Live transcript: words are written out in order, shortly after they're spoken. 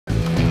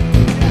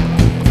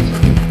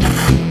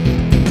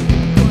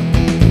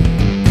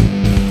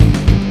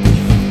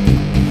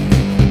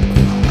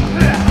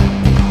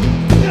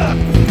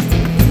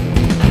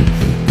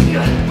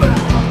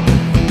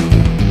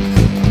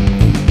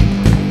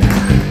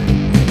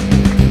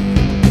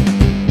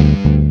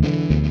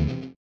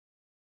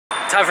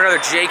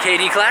another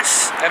JKD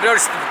class. I've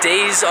noticed the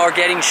days are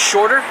getting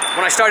shorter.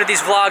 When I started these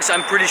vlogs,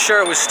 I'm pretty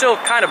sure it was still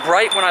kind of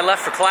bright when I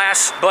left for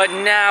class, but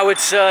now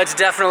it's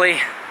definitely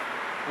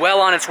well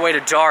on its way to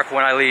dark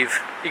when I leave.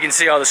 You can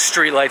see all the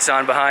street lights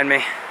on behind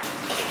me.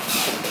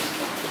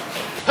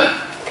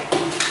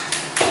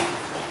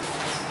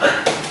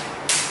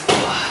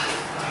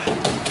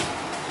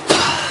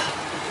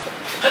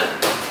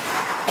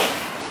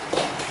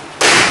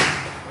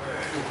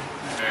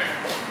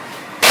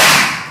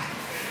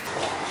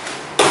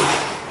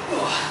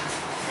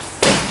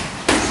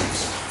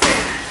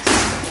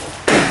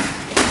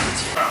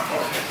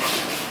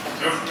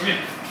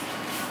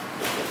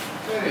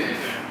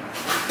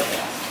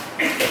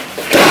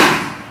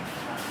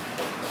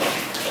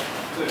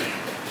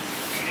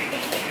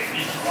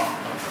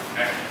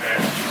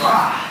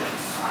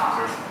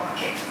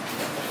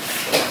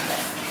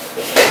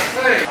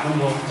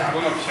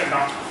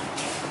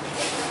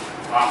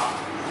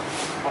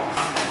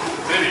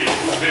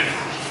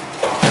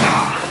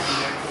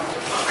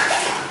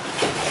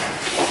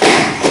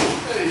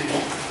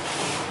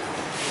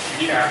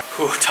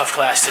 Ooh, tough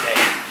class today.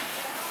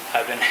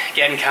 I've been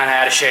getting kind of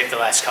out of shape the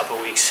last couple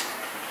of weeks,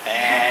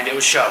 and it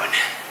was showing.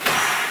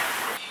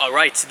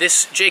 Alright,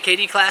 this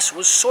JKD class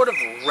was sort of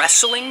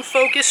wrestling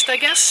focused, I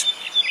guess.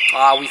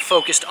 We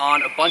focused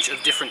on a bunch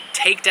of different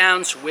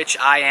takedowns, which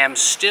I am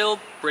still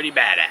pretty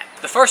bad at.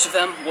 The first of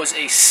them was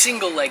a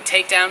single leg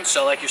takedown,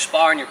 so like you're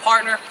sparring your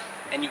partner,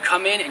 and you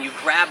come in and you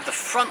grab the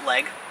front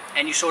leg,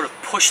 and you sort of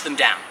push them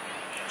down.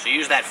 So you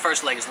use that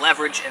first leg as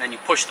leverage, and then you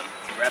push them.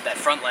 You grab that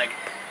front leg,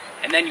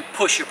 and then you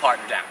push your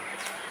partner down.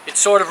 It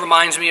sort of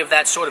reminds me of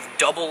that sort of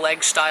double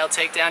leg style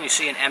takedown you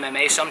see in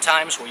MMA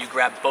sometimes, where you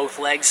grab both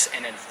legs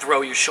and then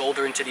throw your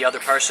shoulder into the other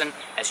person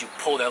as you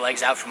pull their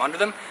legs out from under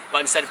them.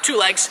 But instead of two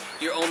legs,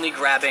 you're only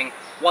grabbing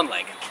one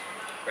leg.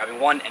 Grabbing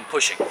one and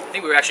pushing. I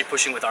think we were actually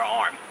pushing with our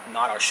arm,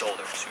 not our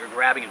shoulder. So you're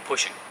grabbing and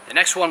pushing. The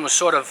next one was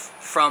sort of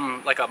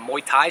from like a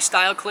Muay Thai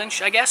style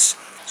clinch, I guess.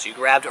 So you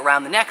grabbed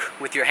around the neck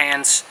with your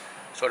hands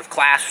sort of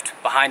clasped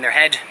behind their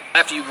head.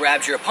 After you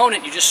grabbed your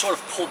opponent, you just sort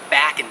of pulled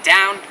back and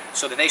down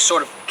so that they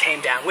sort of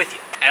came down with you.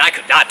 And I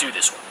could not do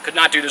this one. Could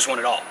not do this one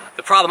at all.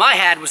 The problem I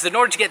had was that in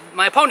order to get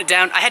my opponent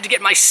down, I had to get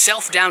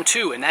myself down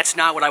too, and that's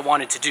not what I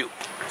wanted to do.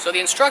 So the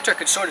instructor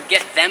could sort of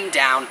get them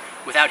down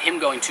without him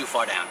going too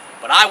far down.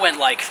 But I went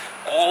like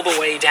all the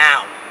way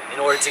down in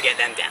order to get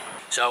them down.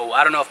 So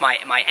I don't know if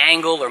my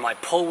angle or my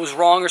pull was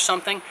wrong or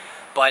something,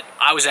 but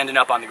I was ending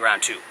up on the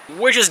ground too.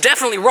 Which is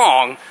definitely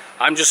wrong.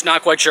 I'm just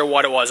not quite sure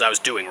what it was I was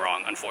doing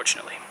wrong,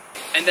 unfortunately.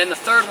 And then the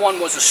third one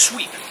was a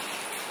sweep.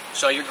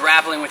 So you're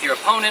grappling with your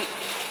opponent,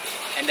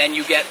 and then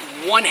you get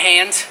one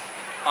hand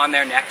on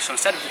their neck. So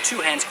instead of the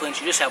two hands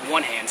clinch, you just have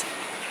one hand.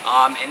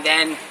 And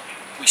then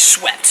we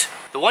swept.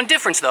 The one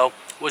difference, though,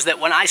 was that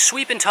when I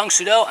sweep in Tung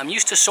Sudo, I'm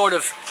used to sort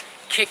of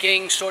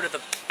kicking sort of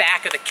the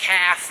back of the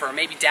calf or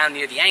maybe down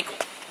near the ankle.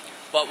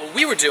 But what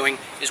we were doing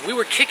is we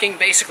were kicking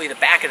basically the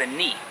back of the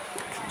knee.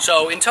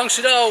 So in Tung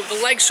Sudo,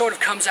 the leg sort of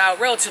comes out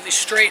relatively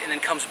straight and then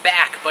comes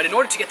back, but in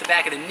order to get the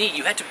back of the knee,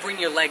 you had to bring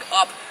your leg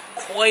up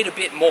quite a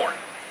bit more.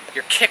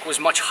 Your kick was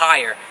much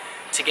higher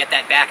to get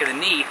that back of the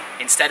knee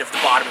instead of the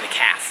bottom of the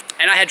calf.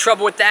 And I had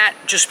trouble with that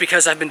just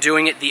because I've been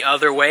doing it the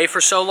other way for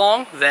so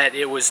long that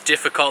it was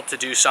difficult to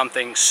do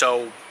something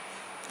so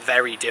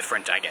very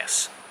different, I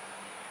guess.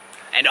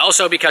 And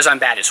also because I'm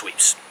bad at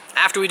sweeps.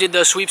 After we did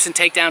those sweeps and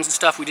takedowns and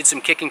stuff, we did some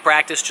kicking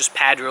practice, just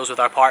pad drills with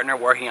our partner,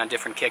 working on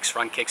different kicks,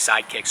 front kicks,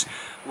 side kicks,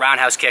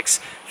 roundhouse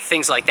kicks,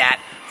 things like that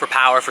for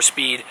power, for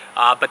speed.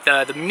 But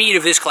the meat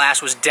of this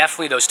class was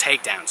definitely those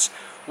takedowns,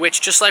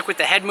 which, just like with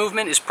the head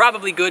movement, is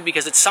probably good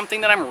because it's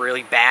something that I'm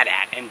really bad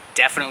at and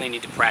definitely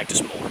need to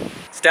practice more.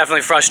 It's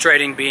definitely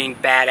frustrating being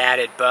bad at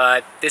it,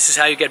 but this is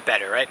how you get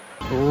better, right?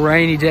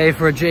 Rainy day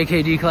for a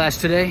JKD class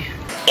today.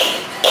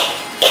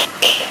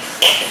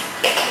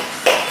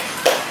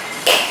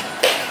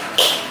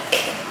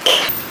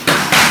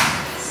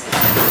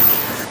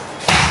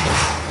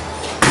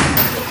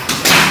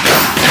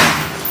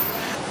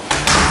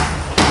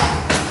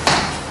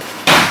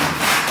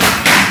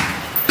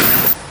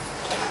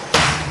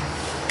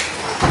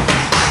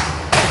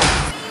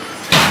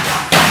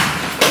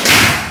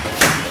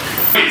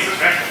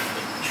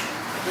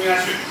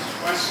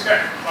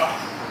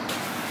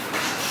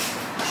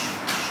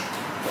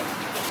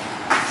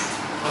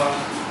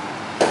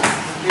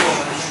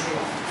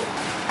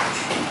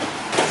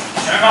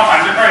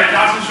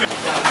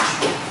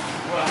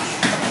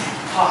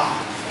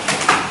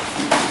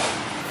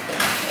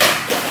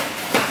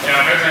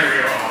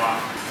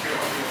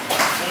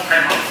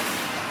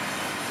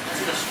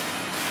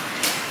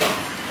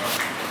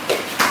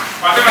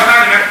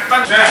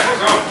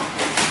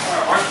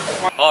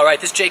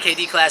 Alright, this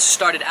JKD class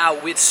started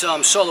out with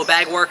some solo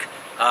bag work,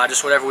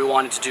 just whatever we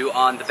wanted to do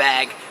on the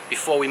bag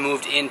before we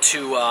moved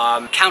into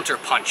counter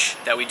punch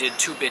that we did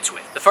 2 bits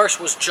with. The first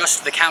was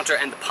just the counter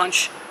and the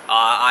punch,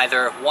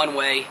 either one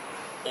way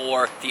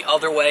or the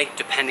other way,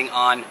 depending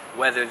on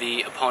whether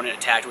the opponent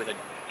attacked with a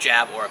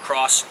jab or a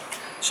cross.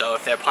 So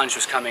if their punch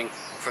was coming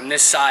from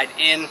this side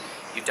in,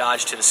 you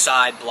dodged to the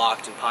side,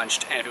 blocked and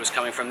punched, and if it was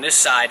coming from this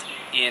side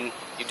in,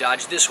 you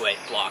dodged this way,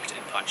 blocked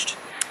and punched.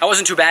 I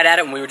wasn't too bad at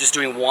it when we were just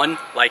doing one,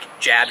 like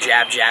jab,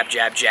 jab, jab,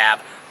 jab, jab,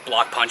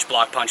 block, punch,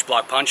 block, punch,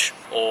 block, punch,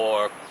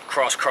 or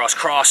cross, cross,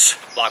 cross,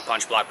 block,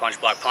 punch, block, punch,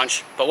 block,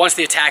 punch. But once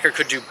the attacker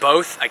could do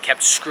both, I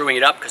kept screwing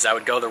it up because I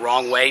would go the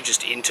wrong way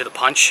just into the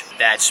punch.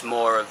 That's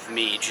more of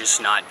me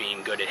just not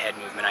being good at head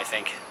movement, I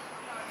think.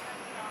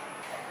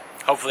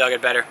 Hopefully I'll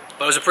get better.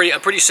 But it was a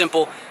pretty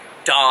simple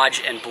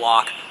dodge and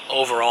block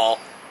overall.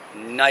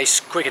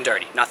 Nice, quick and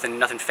dirty.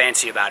 Nothing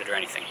fancy about it or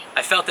anything.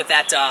 I felt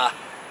that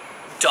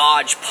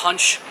dodge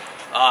punch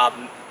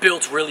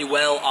built really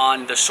well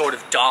on the sort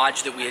of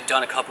dodge that we had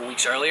done a couple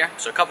weeks earlier.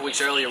 So a couple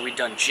weeks earlier we'd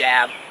done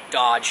jab,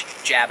 dodge,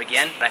 jab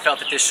again. And I felt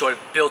that this sort of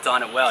built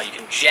on it well. You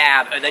can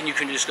jab, and then you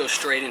can just go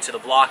straight into the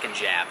block and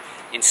jab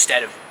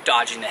instead of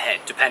dodging the head,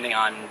 depending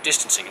on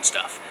distancing and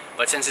stuff.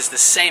 But since it's the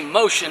same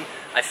motion,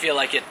 I feel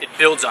like it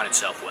builds on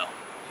itself well.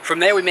 From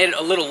there we made it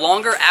a little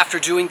longer. After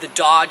doing the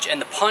dodge and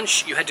the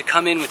punch, you had to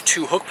come in with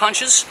 2 hook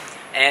punches,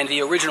 and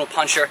the original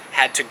puncher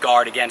had to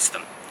guard against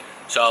them.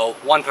 So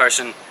one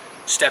person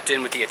stepped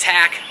in with the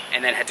attack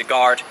and then had to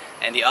guard,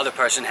 and the other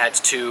person had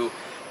to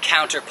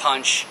counter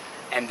punch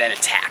and then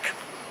attack.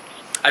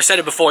 I've said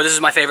it before, this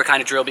is my favorite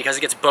kind of drill because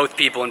it gets both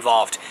people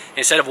involved.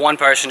 Instead of one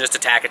person just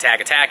attack, attack,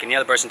 attack, and the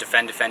other person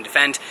defend, defend,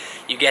 defend,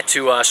 you get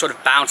to sort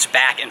of bounce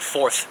back and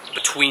forth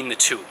between the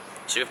two.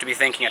 So you have to be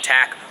thinking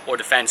attack or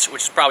defense,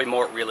 which is probably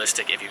more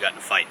realistic if you got in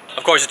a fight.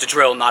 Of course it's a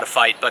drill, not a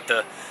fight, but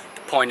the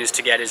point is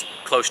to get as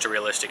close to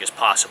realistic as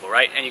possible,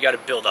 right? And you got to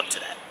build up to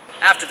that.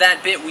 After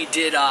that bit, we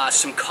did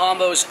some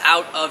combos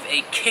out of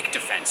a kick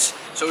defense.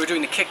 So we were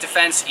doing the kick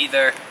defense,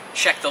 either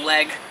check the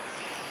leg,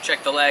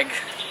 check the leg,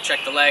 check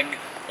the leg,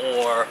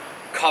 or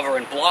cover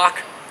and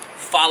block,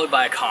 followed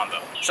by a combo.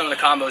 Some of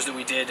the combos that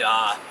we did,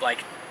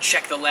 like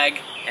check the leg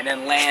and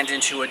then land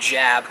into a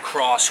jab,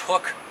 cross,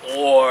 hook,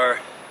 or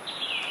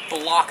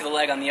block the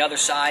leg on the other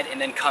side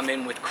and then come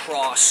in with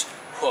cross,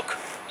 hook,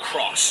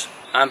 cross.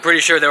 I'm pretty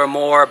sure there were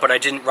more, but I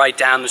didn't write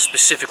down the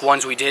specific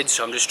ones we did,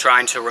 so I'm just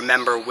trying to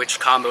remember which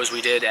combos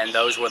we did, and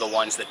those were the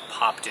ones that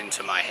popped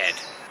into my head.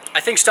 I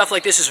think stuff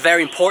like this is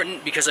very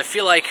important because I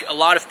feel like a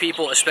lot of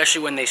people,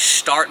 especially when they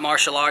start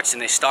martial arts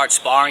and they start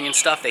sparring and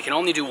stuff, they can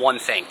only do one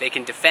thing. They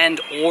can defend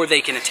or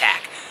they can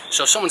attack.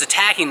 So if someone's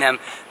attacking them,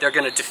 they're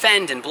going to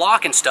defend and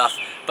block and stuff,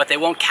 but they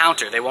won't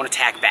counter, they won't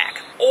attack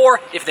back. Or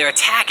if they're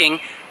attacking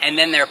and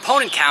then their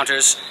opponent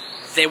counters,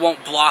 they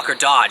won't block or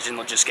dodge and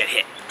they'll just get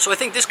hit. So I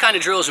think this kind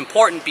of drill is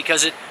important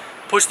because it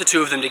puts the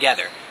two of them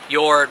together.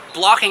 You're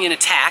blocking an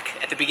attack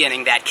at the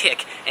beginning, that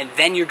kick, and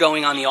then you're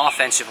going on the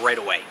offensive right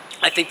away.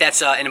 I think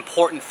that's an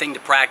important thing to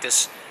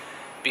practice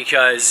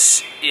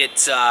because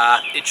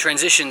it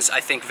transitions,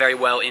 I think, very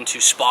well into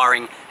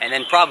sparring and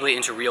then probably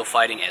into real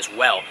fighting as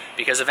well,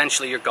 because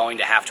eventually you're going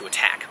to have to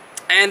attack.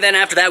 And then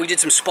after that we did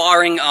some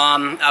sparring.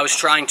 I was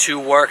trying to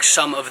work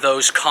some of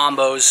those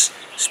combos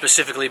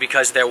specifically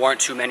because there weren't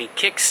too many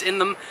kicks in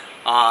them,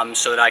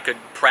 so that I could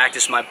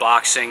practice my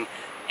boxing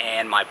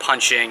and my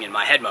punching and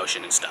my head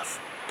motion and stuff.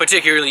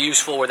 Particularly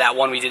useful were that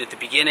one we did at the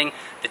beginning,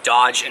 the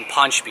dodge and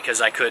punch, because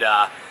I could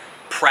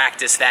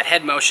practice that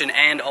head motion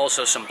and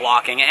also some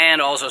blocking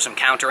and also some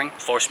countering.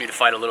 Forced me to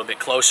fight a little bit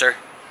closer,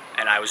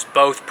 and I was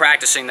both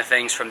practicing the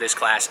things from this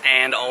class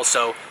and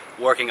also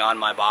working on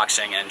my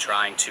boxing and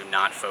trying to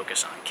not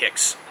focus on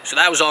kicks. So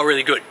that was all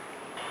really good.